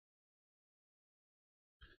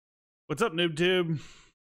What's up, NoobTube?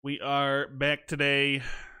 We are back today.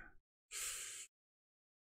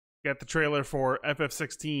 Got the trailer for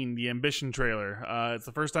FF16, the Ambition trailer. It's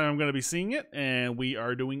the first time I'm going to be seeing it, and we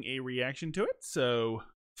are doing a reaction to it, so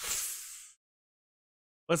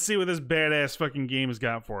let's see what this badass fucking game has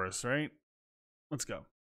got for us, right? Let's go.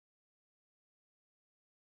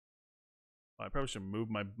 I probably should move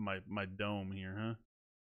my dome here, huh?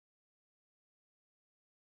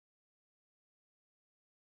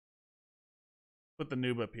 Put the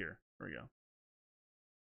noob up here. There we go.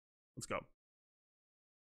 Let's go.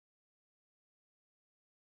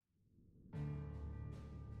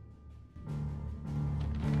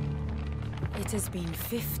 It has been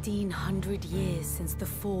 1,500 years since the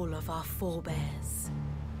fall of our forebears.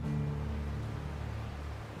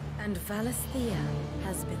 And Valisthea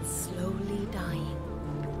has been slowly dying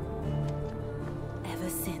ever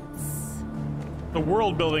since. The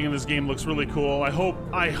world building in this game looks really cool. I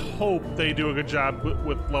hope they do a good job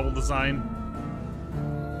with level design.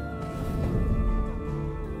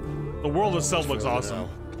 The world itself looks awesome.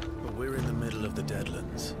 But we're in the middle of the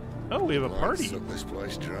Deadlands. Oh, we have a party. Suck this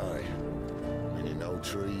place dry. Meaning no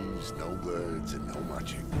trees, no birds, and no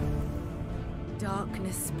magic.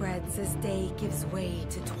 Darkness spreads as day gives way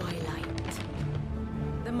to twilight.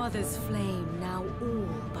 The mother's flame now all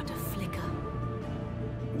but a flicker.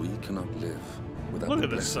 We cannot live without Look the at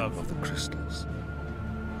this blessing stuff. of the crystals.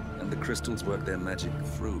 And the crystals work their magic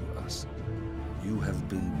through us. You have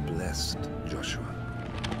been blessed, Joshua.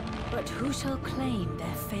 But who shall claim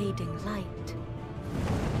their fading light?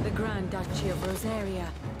 The Grand Duchy of Rosaria,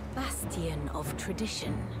 bastion of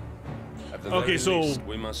tradition. At the Okay, very so- least,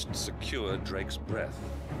 we must secure Drake's breath.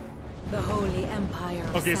 The Holy Empire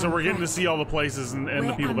of Okay, so we're getting to Sanbreque, see all the places and the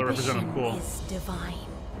where people that represent them. ambition Cool. is divine.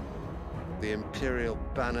 The Imperial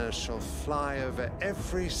banner shall fly over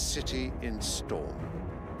every city in storm.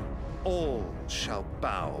 All shall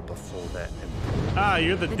bow before their emperor. Ah,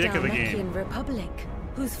 you're the The dick of the Dalmekian game. Republic,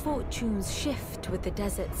 whose fortunes shift with the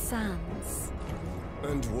desert sands.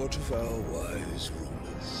 And what of our wise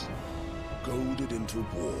rulers? Goaded into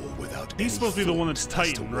war without He's supposed to be the one that's thought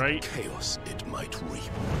as to Titan, what right? chaos it might reap.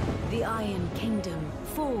 The Iron Kingdom,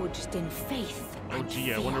 forged in faith Oh, and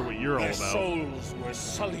gee, I fear. wonder what you're all Their about. souls were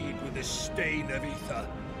sullied with the stain of ether.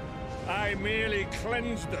 I merely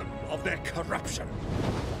cleansed them of their corruption.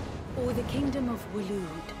 Or the Kingdom of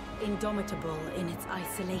Waloed, indomitable in its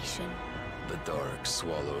isolation. The dark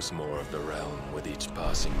swallows more of the realm with each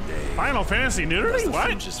passing day. Final Fantasy As nudity? the What?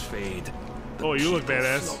 fringes fade, the Oh, you look people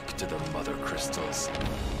badass. flock to the mother crystals.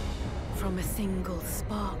 From a single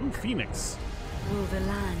spark, Ooh, Phoenix. will the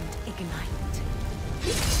land ignite.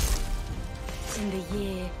 In the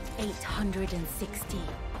year 860,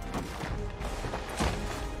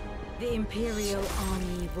 the Imperial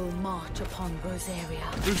army will march upon Rosaria.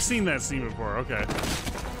 We've seen that scene before. Okay.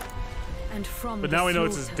 And from But the now we know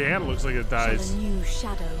it's his slaughter dad. It looks like it shall dies. a new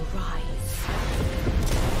shadow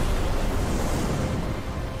rise.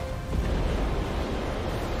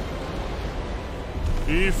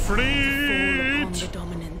 Be Fall upon freed! the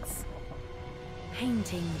dominants,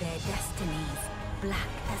 painting their destinies black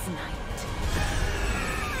as night.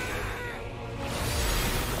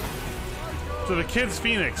 So the kid's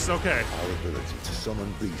Phoenix. Okay. Our ability to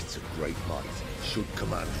summon beasts of great might should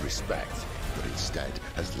command respect, but instead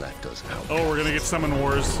has left us out. Oh, we're gonna get Summon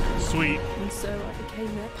Wars. Sweet. And so I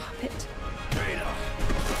became their puppet.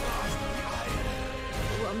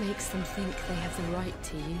 What makes them think they have the right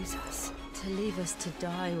to use us? To leave us to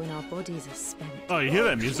die when our bodies are spent? Oh, you hear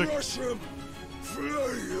that music? Crush him!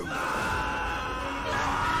 Flame!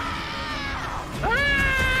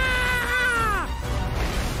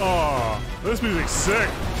 Oh, this music's sick.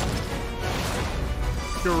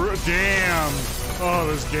 Damn. Oh,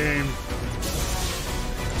 this game.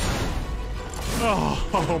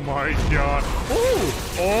 Oh my god. Ooh.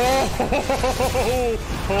 Oh,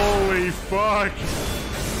 holy fuck.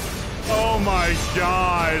 Oh my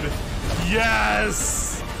god.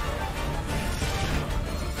 Yes.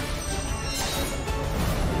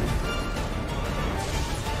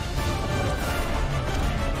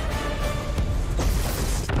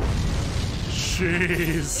 Jeez. It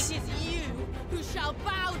is you who shall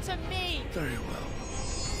bow to me! Very well.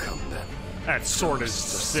 Come then. That sword is Use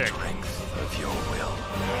the sick. strength of your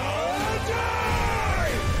will.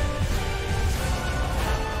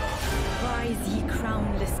 Rise, ye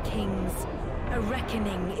crownless kings, a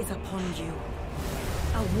reckoning is upon you.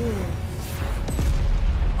 A war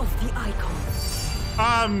of the icons.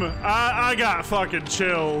 I got fucking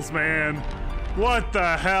chills, man. What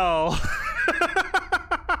the hell?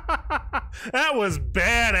 That was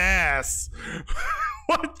badass.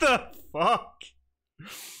 What the fuck?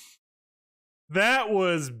 That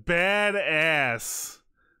was badass.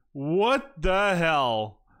 What the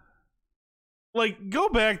hell? Like, go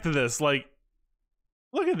back to this. Like,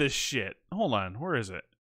 look at this shit. Hold on. Where is it?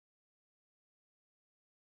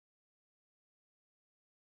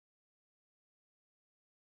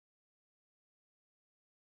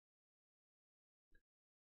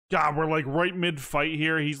 God, we're like right mid-fight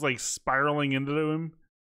here. He's like spiraling into him.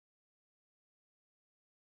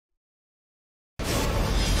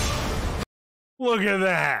 Look at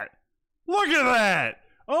that. Look at that.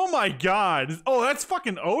 Oh my God. Oh, that's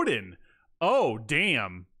fucking Odin. Oh,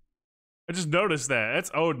 damn. I just noticed that. That's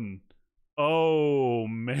Odin. Oh,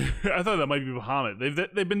 man. I thought that might be Bahamut.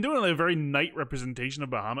 They've been doing a very knight representation of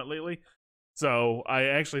Bahamut lately. So I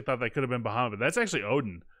actually thought that could have been Bahamut, but that's actually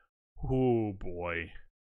Odin. Oh, boy.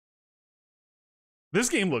 This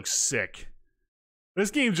game looks sick. This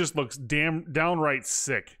game just looks downright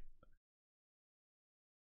sick.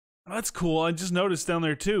 That's cool. I just noticed down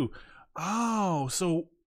there too. Oh, so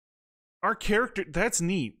our character, that's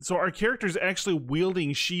neat. So our character's actually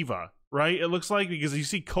wielding Shiva, right? It looks like, because you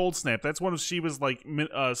see Cold Snap. That's one of Shiva's like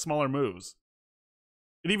smaller moves.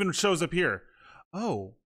 It even shows up here.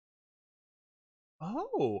 Oh.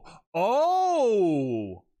 Oh.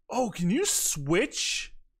 Oh. Oh, can you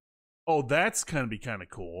switch? Oh, that's gonna be kind of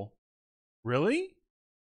cool. Really?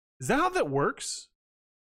 Is that how that works?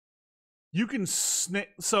 You can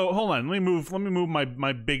so hold on, let me move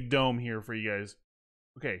my big dome here for you guys.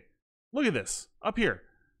 Okay, look at this up here.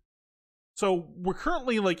 So we're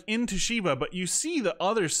currently like into Shiva, but you see the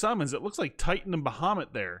other summons. It looks like Titan and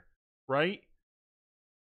Bahamut there, right?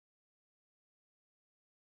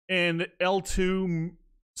 And L2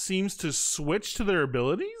 seems to switch to their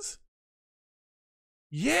abilities.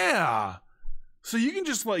 Yeah. So you can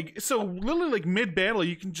just like, so literally like mid battle,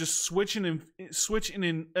 you can just switch in and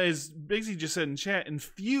as Biggsy just said in chat,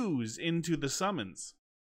 infuse into the summons.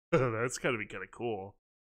 That's gotta be kind of cool.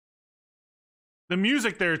 The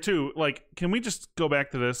music there too, like, can we just go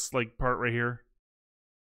back to this like part right here?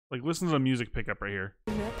 Like, listen to the music pickup right here.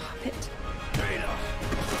 Their puppet.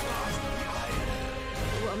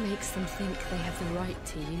 What makes them think they have the right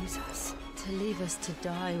to use us? To leave us to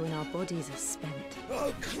die when our bodies are spent?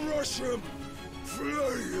 I'll crush him!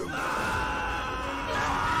 Flame!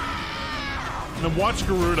 And then watch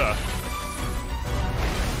Garuda.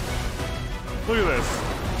 Look at this.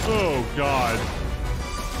 Oh, God.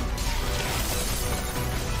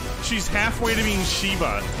 She's halfway to being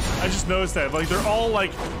Shiva. I just noticed that. Like,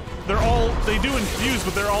 they do infuse,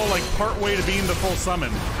 but they're all like part way to being the full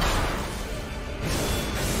summon.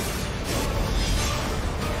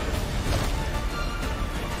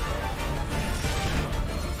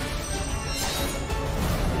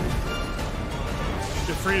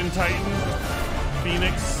 Freedom Titan,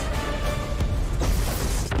 Phoenix.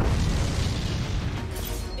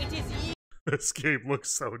 It is This game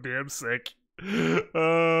looks so damn sick.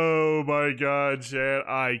 Oh my God, chat.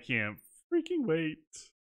 I can't freaking wait.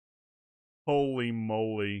 Holy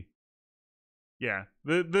moly. Yeah,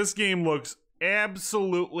 this game looks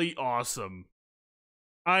absolutely awesome.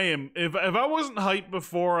 I am, if I wasn't hyped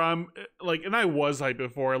before, I'm like, and I was hyped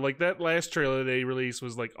before, like that last trailer they released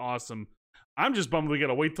was like awesome. I'm just bummed we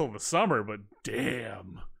gotta wait till the summer, but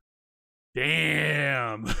damn.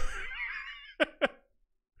 Damn.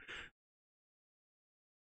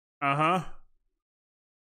 Uh-huh.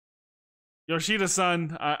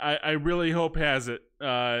 Yoshida-san, I really hope has it.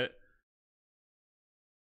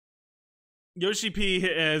 Yoshi P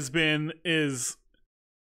it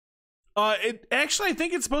actually, I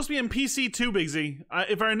think it's supposed to be in PC too, Big Z.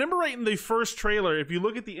 If I remember right in the first trailer, if you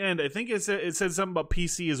look at the end, I think it said something about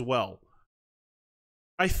PC as well.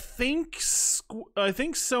 I think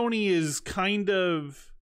Sony is kind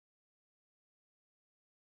of.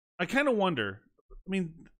 I kind of wonder. I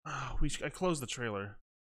mean, I closed the trailer.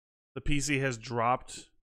 The PC has dropped.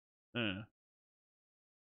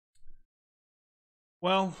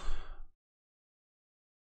 Well,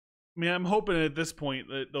 I mean, I'm hoping at this point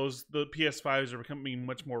that the PS5s are becoming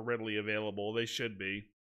much more readily available. They should be.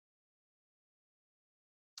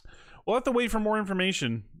 We'll have to wait for more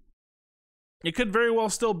information. It could very well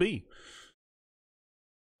still be.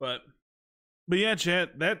 But yeah,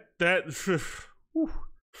 chat, that whew.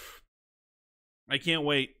 I can't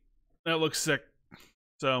wait. That looks sick.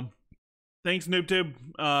 So, thanks, NoobTube.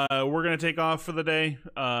 We're gonna take off for the day.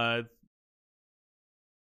 Have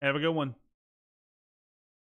a good one.